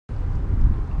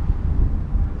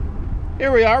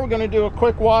Here we are. We're going to do a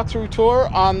quick walkthrough tour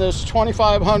on this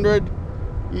 2500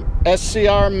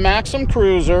 SCR Maxum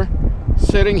cruiser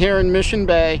sitting here in Mission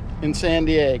Bay in San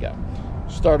Diego.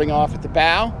 Starting off at the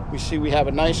bow, we see we have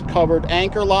a nice covered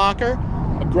anchor locker,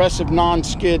 aggressive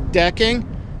non-skid decking,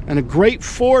 and a great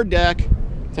foredeck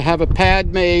to have a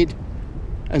pad made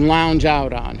and lounge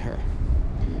out on her.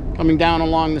 Coming down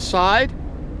along the side,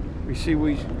 we see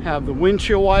we have the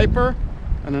windshield wiper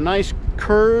and a nice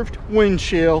curved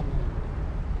windshield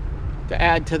to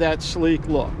add to that sleek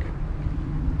look.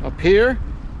 Up here,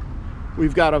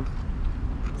 we've got a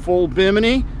full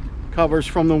bimini, covers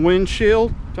from the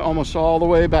windshield to almost all the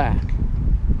way back.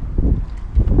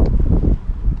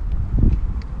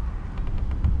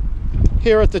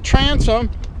 Here at the transom,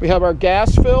 we have our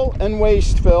gas fill and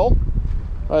waste fill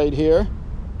right here,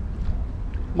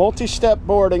 multi-step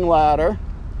boarding ladder,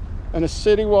 and a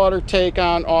city water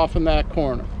take-on off in that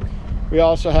corner. We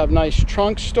also have nice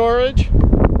trunk storage,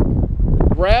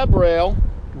 grab rail,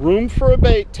 room for a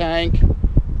bait tank,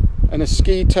 and a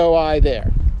ski tow eye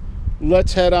there.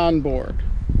 Let's head on board.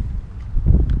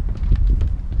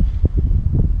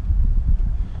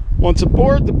 Once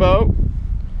aboard the boat,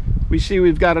 we see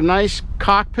we've got a nice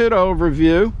cockpit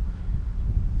overview.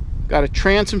 Got a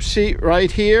transom seat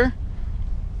right here,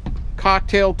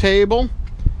 cocktail table.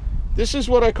 This is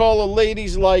what I call a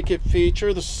ladies like it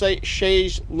feature, the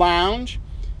chaise lounge.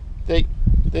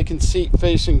 They can seat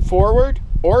facing forward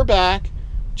or back,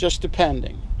 just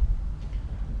depending.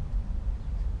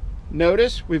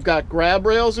 Notice we've got grab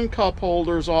rails and cup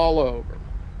holders all over.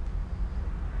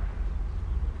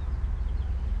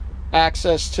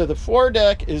 Access to the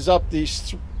foredeck is up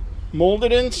these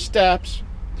molded in steps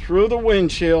through the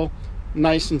windshield,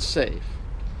 nice and safe.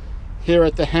 Here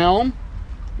at the helm,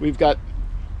 we've got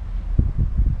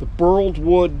the burled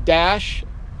wood dash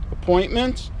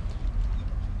appointments,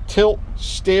 tilt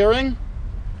steering.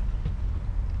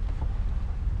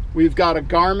 We've got a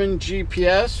Garmin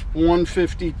GPS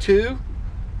 152,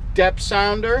 depth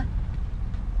sounder,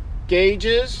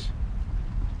 gauges,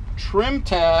 trim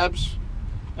tabs,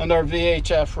 and our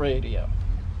VHF radio.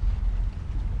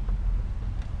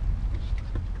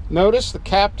 Notice the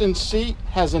captain's seat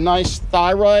has a nice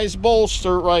thigh-rise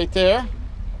bolster right there.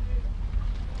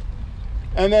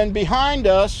 And then behind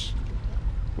us,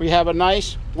 we have a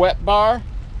nice wet bar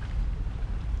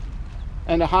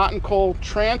and a hot and cold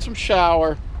transom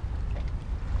shower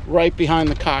right behind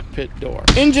the cockpit door.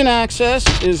 Engine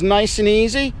access is nice and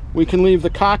easy. We can leave the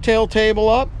cocktail table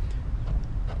up,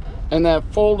 and that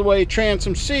fold-away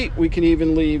transom seat we can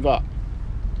even leave up.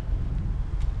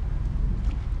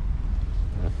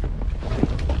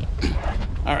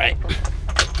 All right.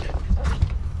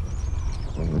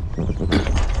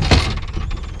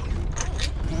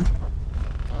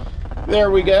 There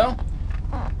we go.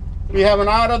 We have an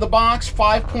out-of-the-box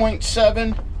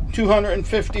 5.7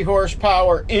 250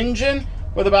 horsepower engine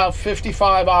with about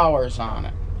 55 hours on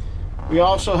it. We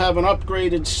also have an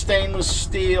upgraded stainless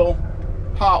steel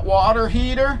hot water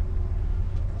heater,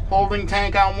 holding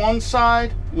tank on one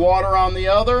side, water on the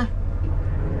other.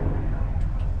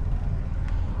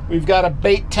 We've got a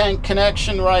bait tank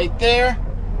connection right there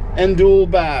and dual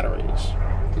batteries.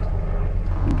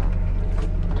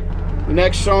 The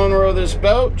next owner of this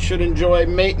boat should enjoy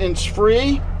maintenance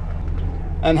free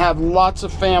and have lots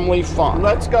of family fun.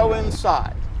 Let's go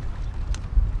inside.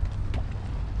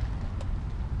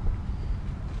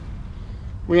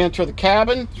 We enter the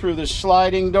cabin through this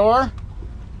sliding door,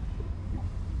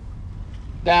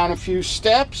 down a few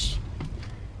steps.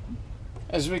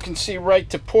 As we can see right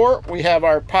to port, we have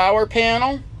our power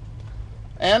panel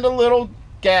and a little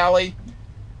galley,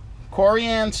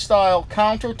 Corian style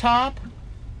countertop,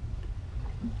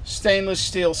 stainless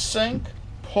steel sink,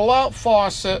 pull-out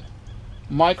faucet,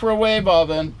 microwave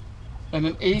oven, and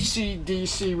an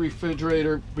AC/DC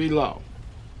refrigerator below.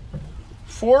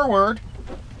 Forward,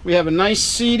 we have a nice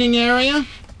seating area,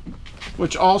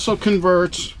 which also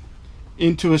converts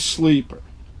into a sleeper.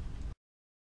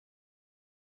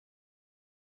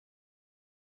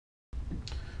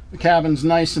 The cabin's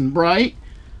nice and bright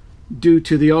due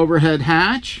to the overhead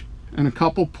hatch and a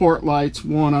couple port lights,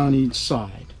 one on each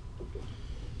side.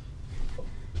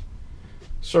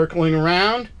 Circling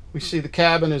around, we see the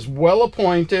cabin is well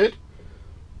appointed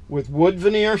with wood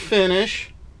veneer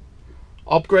finish,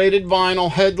 upgraded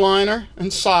vinyl headliner,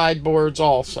 and sideboards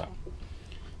also.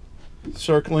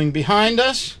 Circling behind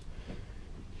us,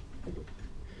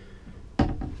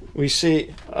 we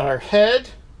see our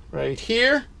head right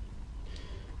here.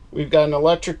 We've got an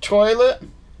electric toilet,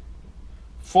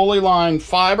 fully lined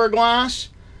fiberglass,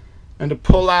 and a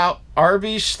pull-out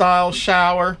RV style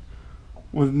shower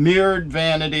with mirrored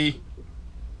vanity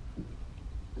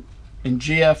and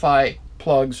GFI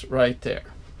plugs right there.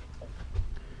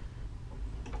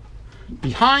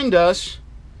 Behind us,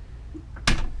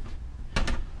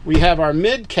 we have our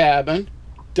mid cabin,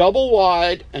 double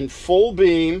wide and full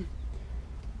beam.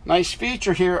 Nice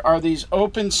feature here are these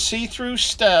open see-through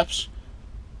steps,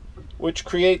 which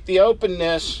create the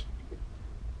openness,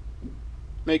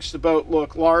 makes the boat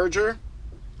look larger.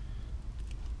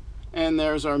 And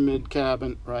there's our mid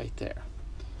cabin right there.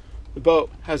 The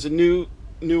boat has a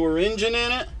newer engine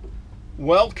in it,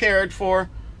 well cared for,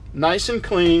 nice and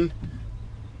clean.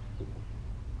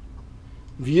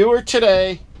 Viewer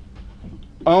today,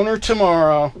 owner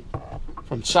tomorrow,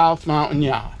 from South Mountain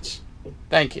Yachts.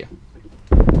 Thank you.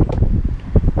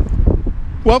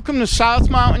 Welcome to South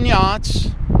Mountain Yachts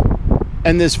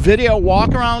and this video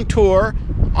walk around tour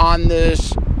on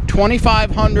this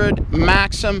 2500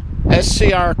 Maxum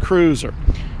SCR cruiser.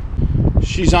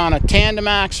 She's on a tandem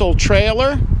axle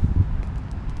trailer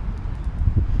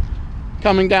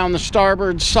coming down the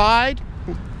starboard side.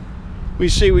 We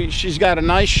see she's got a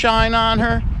nice shine on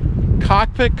her,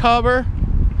 cockpit cover,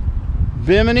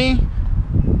 bimini.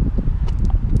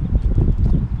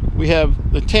 We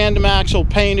have the tandem axle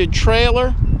painted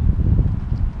trailer,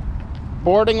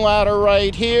 boarding ladder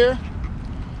right here,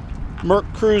 Merc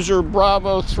Cruiser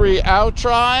Bravo 3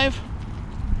 outdrive,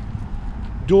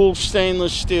 dual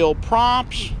stainless steel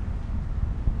props,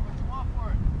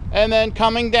 and then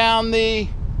coming down the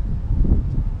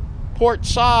port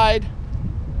side,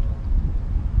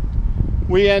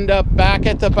 we end up back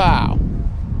at the bow.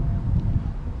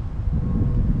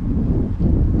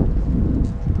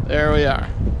 There we are.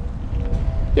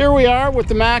 Here we are with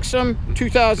the Maxum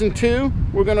 2002.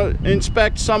 We're going to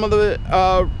inspect some of the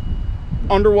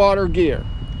underwater gear.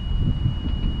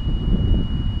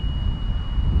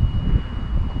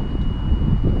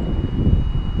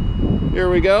 Here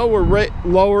we go. We're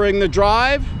lowering the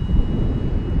drive.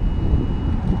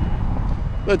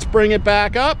 Let's bring it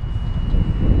back up.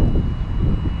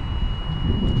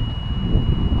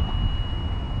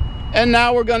 And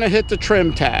now we're going to hit the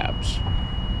trim tabs.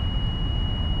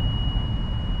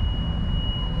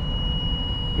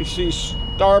 We see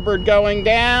starboard going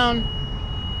down.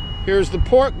 Here's the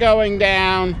port going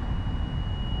down.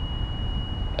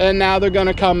 And now they're going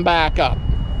to come back up.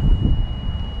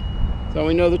 So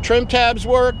we know the trim tabs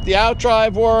work, the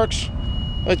outdrive works.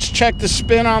 Let's check the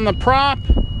spin on the prop.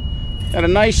 Got a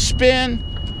nice spin.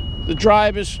 The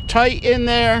drive is tight in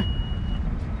there.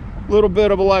 A little bit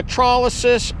of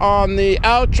electrolysis on the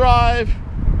outdrive.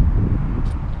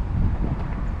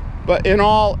 But in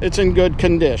all, it's in good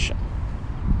condition.